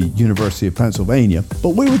gone to the University of Pennsylvania. But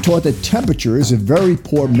we were taught that temperature is a very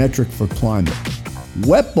poor metric for climate.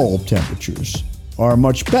 Wet bulb temperatures are a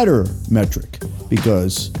much better metric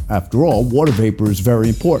because, after all, water vapor is very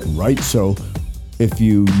important, right? So if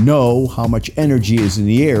you know how much energy is in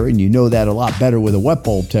the air, and you know that a lot better with a wet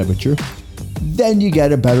bulb temperature, then you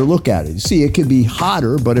get a better look at it. See, it can be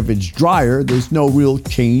hotter, but if it's drier, there's no real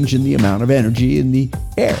change in the amount of energy in the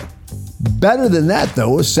air. Better than that,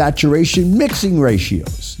 though, is saturation mixing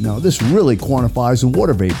ratios. Now, this really quantifies the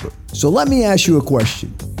water vapor. So let me ask you a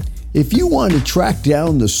question. If you want to track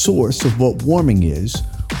down the source of what warming is,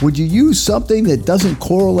 Would you use something that doesn't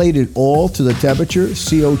correlate at all to the temperature,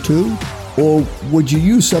 CO2? Or would you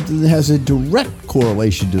use something that has a direct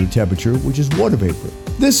correlation to the temperature, which is water vapor?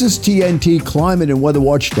 This is TNT climate and weather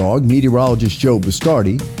watchdog, meteorologist Joe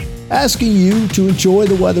Bastardi, asking you to enjoy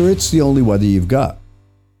the weather. It's the only weather you've got.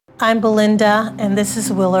 I'm Belinda, and this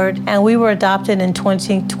is Willard, and we were adopted in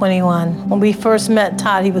 2021. When we first met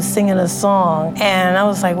Todd, he was singing a song, and I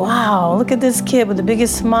was like, wow, look at this kid with the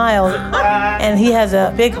biggest smile, and he has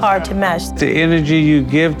a big heart to match. The energy you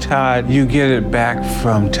give Todd, you get it back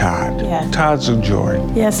from Todd. Yeah. Todd's a joy.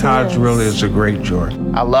 Yes, Todd's really is a great joy.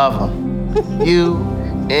 I love him. You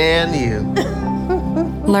and you.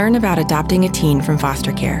 Learn about adopting a teen from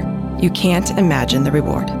foster care. You can't imagine the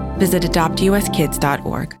reward. Visit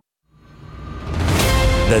adoptuskids.org.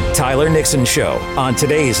 The Tyler Nixon Show on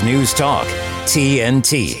today's News Talk,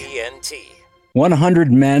 TNT. 100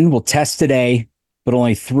 men will test today, but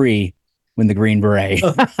only 3 win the Green Beret.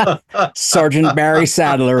 Sergeant Barry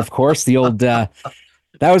Sadler, of course, the old, that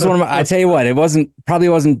was one of my, I tell you what, probably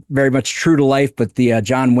wasn't very much true to life, but the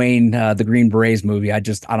John Wayne, the Green Berets movie, I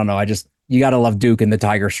don't know. You got to love Duke and the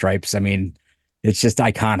Tiger Stripes. I mean, it's just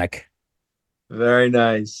iconic. Very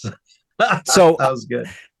nice. So that was good.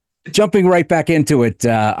 Jumping right back into it,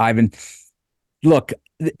 Ivan, look,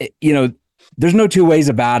 there's no two ways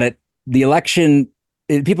about it. The election,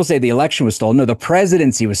 people say the election was stolen. No, the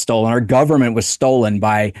presidency was stolen. Our government was stolen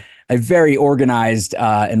by a very organized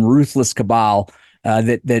and ruthless cabal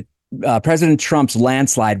that President Trump's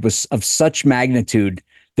landslide was of such magnitude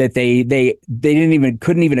that they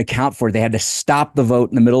couldn't even account for it. They had to stop the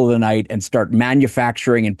vote in the middle of the night and start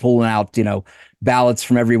manufacturing and pulling out, ballots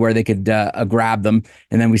from everywhere they could grab them.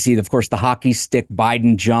 And then we see, of course, the hockey stick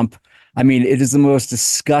Biden jump. I mean, it is the most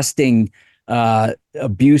disgusting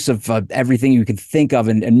abuse of everything you could think of,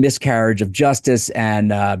 and miscarriage of justice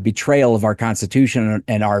and betrayal of our Constitution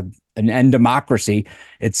and democracy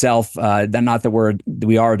itself. Not that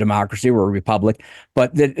we are a democracy, we're a republic,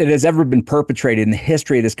 but that it has ever been perpetrated in the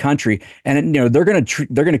history of this country. And they're going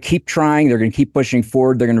to keep trying. They're going to keep pushing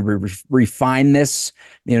forward. They're going to refine this.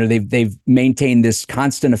 They've maintained this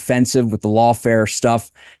constant offensive with the lawfare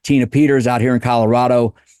stuff. Tina Peters out here in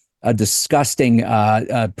Colorado, a disgusting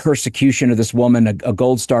persecution of this woman, a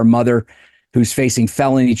Gold Star mother who's facing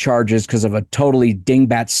felony charges because of a totally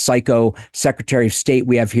dingbat psycho Secretary of State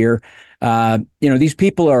we have here. These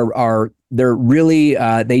people they're really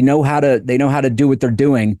they know how to do what they're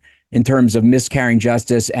doing in terms of miscarrying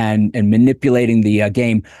justice and manipulating the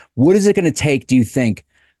game. What is it going to take, do you think,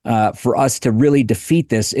 for us to really defeat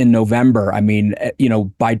this in November? I mean,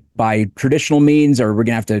 by traditional means, or we're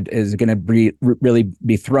going to have to, is it going to really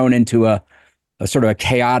be thrown into a sort of a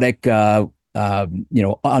chaotic,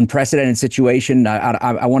 unprecedented situation?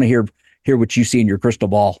 I want to hear what you see in your crystal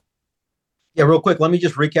ball. Yeah, real quick, let me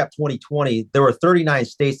just recap 2020. There were 39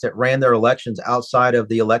 states that ran their elections outside of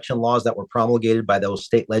the election laws that were promulgated by those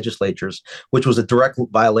state legislatures, which was a direct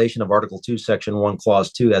violation of Article 2, Section 1,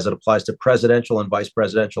 Clause 2, as it applies to presidential and vice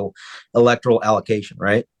presidential electoral allocation,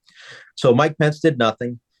 right? So Mike Pence did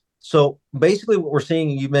nothing. So basically what we're seeing,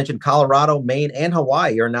 you mentioned Colorado, Maine, and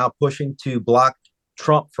Hawaii are now pushing to block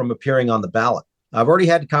Trump from appearing on the ballot. I've already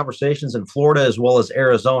had conversations in Florida as well as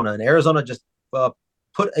Arizona, and Arizona just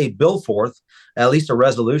put a bill forth, at least a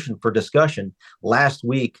resolution for discussion last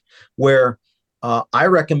week, where I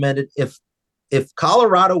recommended if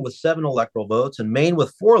Colorado with 7 electoral votes and Maine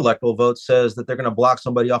with 4 electoral votes says that they're going to block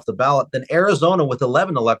somebody off the ballot, then Arizona with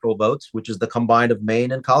 11 electoral votes, which is the combined of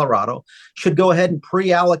Maine and Colorado, should go ahead and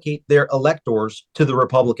pre-allocate their electors to the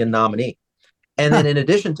Republican nominee. And then in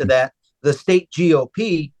addition to that, the state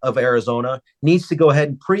GOP of Arizona needs to go ahead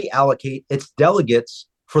and pre-allocate its delegates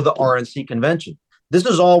for the RNC convention. This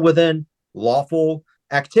is all within lawful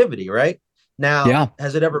activity, right? Now,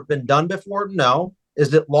 Has it ever been done before? No.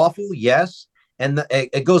 Is it lawful? Yes. And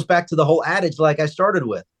it goes back to the whole adage like I started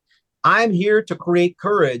with. I'm here to create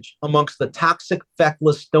courage amongst the toxic,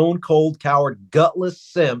 feckless, stone cold, coward, gutless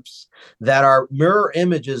simps that are mirror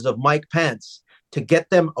images of Mike Pence, to get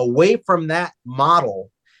them away from that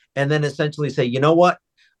model and then essentially say, you know what?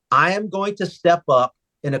 I am going to step up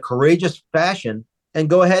in a courageous fashion and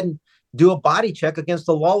go ahead and do a body check against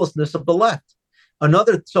the lawlessness of the left.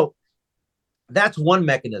 So that's one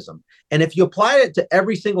mechanism. And if you apply it to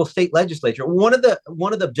every single state legislature, one of the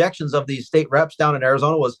objections of these state reps down in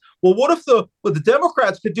Arizona was, well, what if the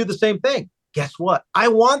Democrats could do the same thing? Guess what? I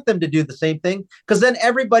want them to do the same thing, because then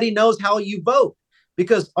everybody knows how you vote.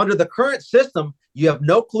 Because under the current system, you have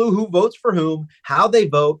no clue who votes for whom, how they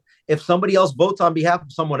vote, if somebody else votes on behalf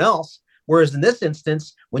of someone else. Whereas in this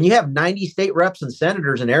instance, when you have 90 state reps and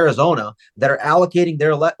senators in Arizona that are allocating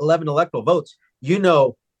their 11 electoral votes, you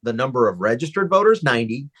know the number of registered voters,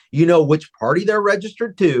 90. You know which party they're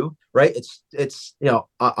registered to, right? It's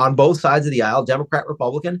on both sides of the aisle, Democrat,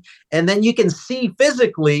 Republican. And then you can see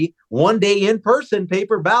physically one day in person,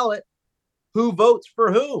 paper ballot, who votes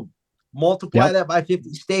for whom. Multiply that by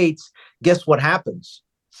 50 states. Guess what happens?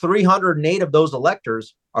 308 of those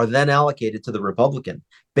electors are then allocated to the Republican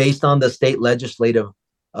based on the state legislative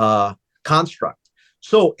construct.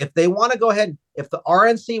 So if they want to go ahead, if the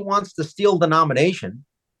RNC wants to steal the nomination,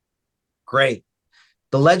 great.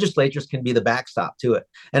 The legislatures can be the backstop to it.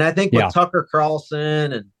 And I think with Tucker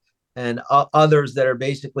Carlson and others that are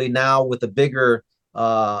basically now with a bigger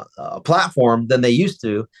platform than they used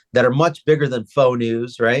to, that are much bigger than faux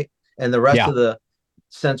news, right? And the rest of the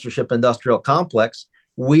censorship industrial complex,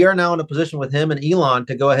 we are now in a position with him and Elon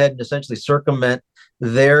to go ahead and essentially circumvent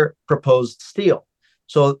their proposed steal.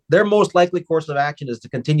 So their most likely course of action is to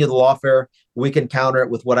continue the lawfare. We can counter it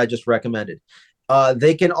with what I just recommended.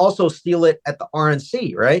 They can also steal it at the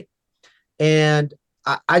RNC, right? And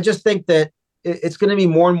I just think that it's going to be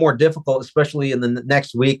more and more difficult, especially in the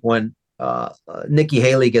next week when Nikki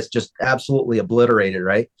Haley gets just absolutely obliterated,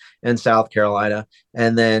 right, in South Carolina,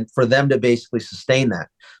 and then for them to basically sustain that.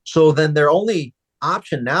 So then their only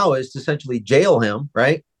option now is to essentially jail him,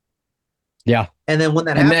 right? Yeah. And then when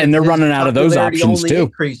that happens, and they're running out of those options too.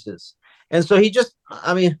 Increases. And so he just,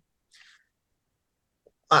 I mentioned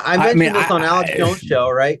this on Alex Jones' show,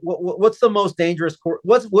 right? What's the most dangerous course?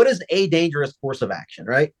 What is a dangerous course of action,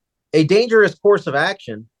 right? A dangerous course of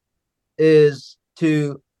action is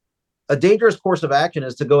to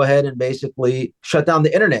go ahead and basically shut down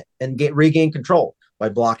the internet and regain control by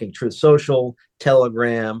blocking Truth Social,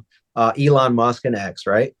 Telegram, Elon Musk, and X,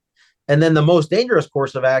 right? And then the most dangerous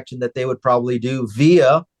course of action that they would probably do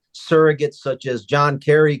via surrogates such as John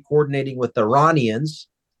Kerry coordinating with the Iranians,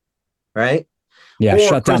 right? Yeah,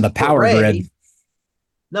 shut down the power grid.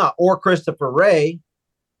 No, or Christopher Wray,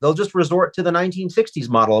 they'll just resort to the 1960s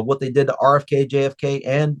model of what they did to RFK, JFK,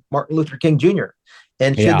 and Martin Luther King Jr.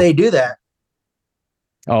 And should they do that,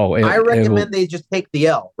 I recommend they just take the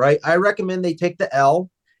L, right? I recommend they take the L,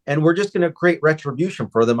 and we're just going to create retribution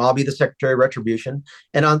for them. I'll be the Secretary of Retribution.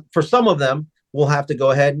 And for some of them, we'll have to go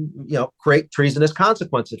ahead and, create treasonous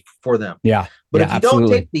consequences for them. Yeah. But if you absolutely.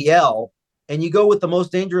 don't take the L and you go with the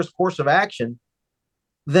most dangerous course of action,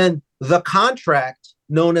 then the contract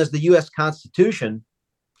known as the U.S. Constitution,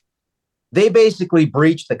 they basically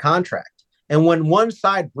breach the contract. And when one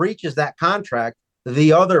side breaches that contract,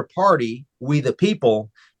 the other party, we the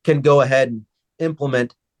people, can go ahead and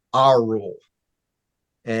implement our rule.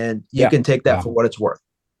 And you can take that for what it's worth.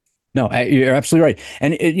 No, you're absolutely right.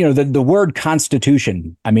 And the word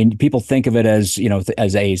constitution, I mean, people think of it as,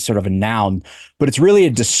 as a sort of a noun, but it's really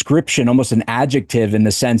a description, almost an adjective, in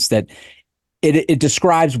the sense that it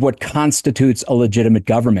describes what constitutes a legitimate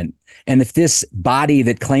government. And if this body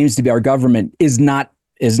that claims to be our government is not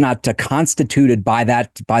constituted by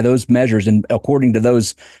those measures and according to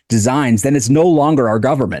those designs, then it's no longer our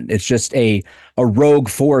government. It's just a rogue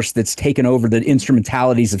force that's taken over the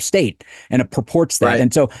instrumentalities of state, and it purports that. Right.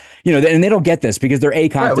 And so, and they don't get this because they're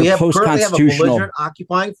they're post-constitutional. We have a belligerent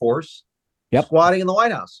occupying force squatting in the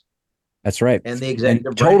White House. That's right. And the executive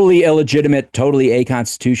branch. Totally illegitimate, totally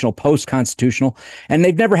aconstitutional, post-constitutional. And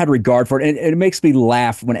they've never had regard for it. And it makes me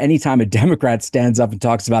laugh when anytime a Democrat stands up and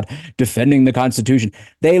talks about defending the Constitution,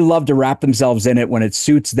 they love to wrap themselves in it when it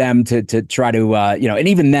suits them to try to, and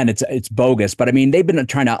even then it's bogus. But I mean, they've been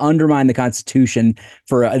trying to undermine the Constitution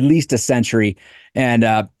for at least a century. And,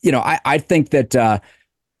 I think that,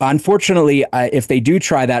 unfortunately, if they do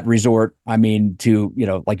try that resort, I mean, to,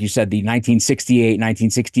 like you said, the 1968,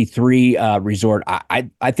 1963 resort,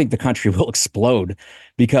 I think the country will explode,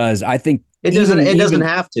 because I think it doesn't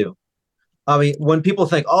have to. I mean, when people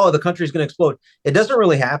think, oh, the country's going to explode, it doesn't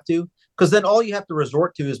really have to, because then all you have to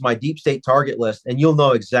resort to is my deep state target list, and you'll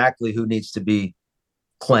know exactly who needs to be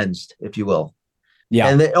cleansed, if you will. Yeah.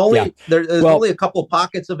 And there's only a couple of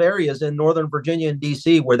pockets of areas in Northern Virginia and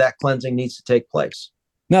DC where that cleansing needs to take place.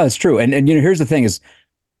 No, it's true. And here's the thing is,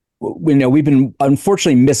 we've been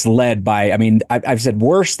unfortunately misled by, I've said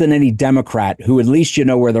worse than any Democrat who at least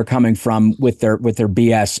where they're coming from with their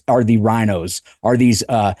BS are the rhinos, are these,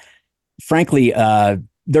 frankly,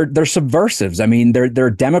 they're subversives. I mean, they're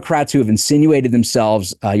Democrats who have insinuated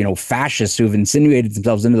themselves, fascists who have insinuated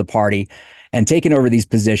themselves into the party and taken over these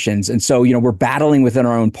positions. And so, we're battling within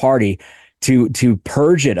our own party to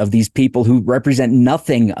purge it of these people who represent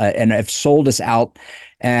nothing and have sold us out.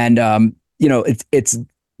 And, it's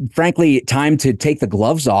frankly time to take the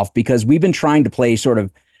gloves off, because we've been trying to play sort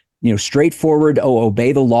of straightforward,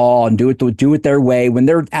 obey the law and do it their way, when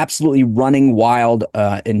they're absolutely running wild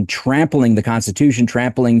and trampling the Constitution,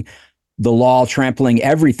 trampling the law, trampling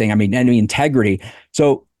everything. I mean, any integrity.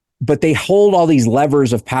 So, but they hold all these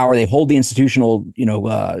levers of power. They hold the institutional,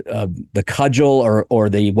 the cudgel or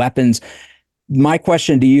the weapons. My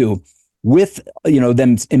question to you, with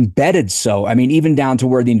them embedded, so I mean, even down to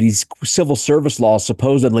where these civil service laws,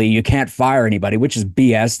 supposedly you can't fire anybody, which is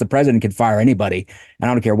BS. The president can fire anybody,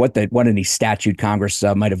 and I don't care what any statute Congress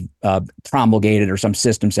might have promulgated or some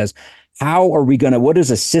system says. How are we what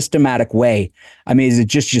is a systematic way? I mean, is it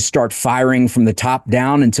just you start firing from the top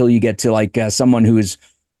down until you get to like someone who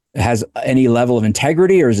has any level of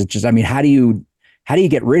integrity, or is it just? I mean, how do you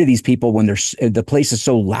get rid of these people when the place is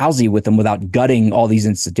so lousy with them without gutting all these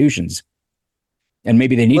institutions? And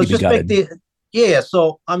maybe they need to be gutted.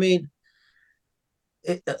 So, I mean,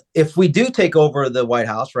 if we do take over the White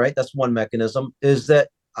House, right, that's one mechanism, is that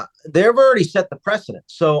they've already set the precedent.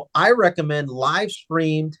 So I recommend live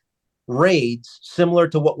streamed raids similar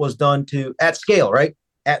to what was done at scale, right?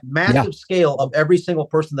 At massive scale of every single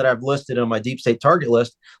person that I've listed on my deep state target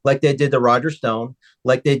list, like they did to Roger Stone,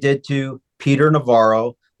 like they did to Peter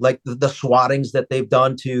Navarro, like the swattings that they've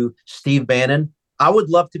done to Steve Bannon. I would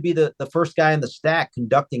love to be the first guy in the stack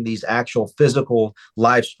conducting these actual physical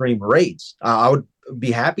live stream raids. I would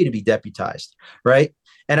be happy to be deputized, right?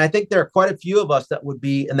 And I think there are quite a few of us that would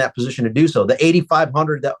be in that position to do so. The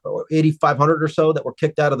 8,500 or so that were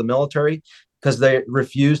kicked out of the military because they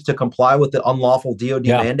refused to comply with the unlawful DOD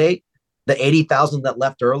mandate. The 80,000 that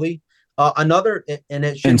left early. Signers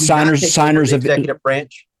of the executive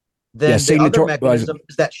branch. Then the other mechanism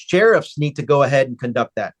is that sheriffs need to go ahead and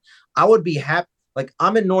conduct that. I would be happy. Like,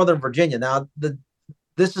 I'm in Northern Virginia now.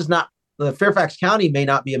 This is not the Fairfax County may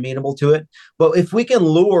not be amenable to it, but if we can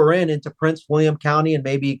lure into Prince William County and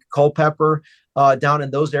maybe Culpeper down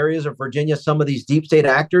in those areas of Virginia, some of these deep state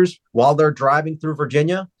actors while they're driving through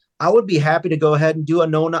Virginia, I would be happy to go ahead and do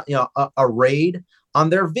a raid on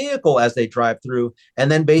their vehicle as they drive through,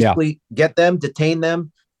 and then basically get them, detain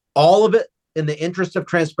them, all of it in the interest of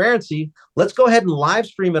transparency. Let's go ahead and live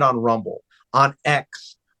stream it on Rumble, on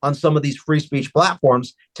X, on some of these free speech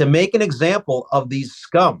platforms to make an example of these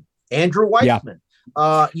scum. Andrew Weissman,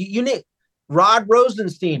 you need Rod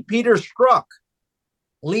Rosenstein, Peter Strzok,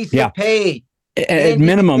 Lisa Page. At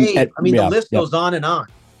minimum, the list goes on and on.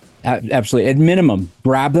 Absolutely. At minimum,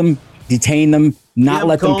 grab them, detain them, not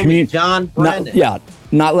let them communicate. John Brennan.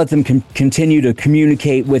 Not let them continue to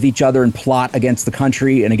communicate with each other and plot against the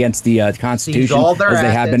country and against the Constitution. Seize all their as assets,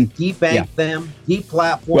 they have been. Debank them,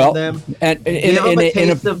 deplatform them, and give them a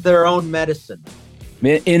taste of their own medicine.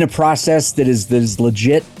 In a process that is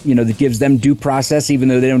legit, that gives them due process, even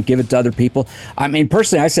though they don't give it to other people. I mean,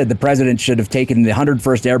 personally, I said the president should have taken the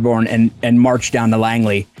 101st Airborne and marched down to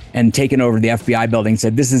Langley and taken over the FBI building and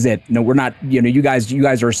said, this is it. No, we're not, you guys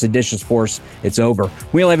are a seditious force. It's over.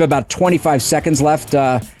 We only have about 25 seconds left,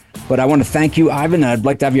 but I want to thank you, Ivan. I'd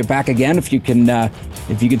like to have you back again if you can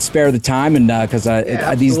spare the time, and because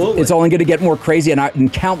it's only going to get more crazy.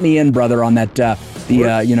 And count me in, brother, on that.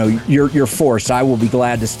 Your force. I will be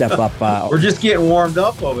glad to step up. We're just getting warmed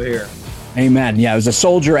up over here. Amen. Yeah, I was a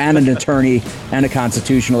soldier and an attorney and a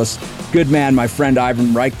constitutionalist. Good man, my friend Ivan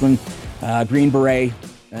Raiklin, Green Beret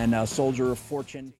and a soldier of fortune.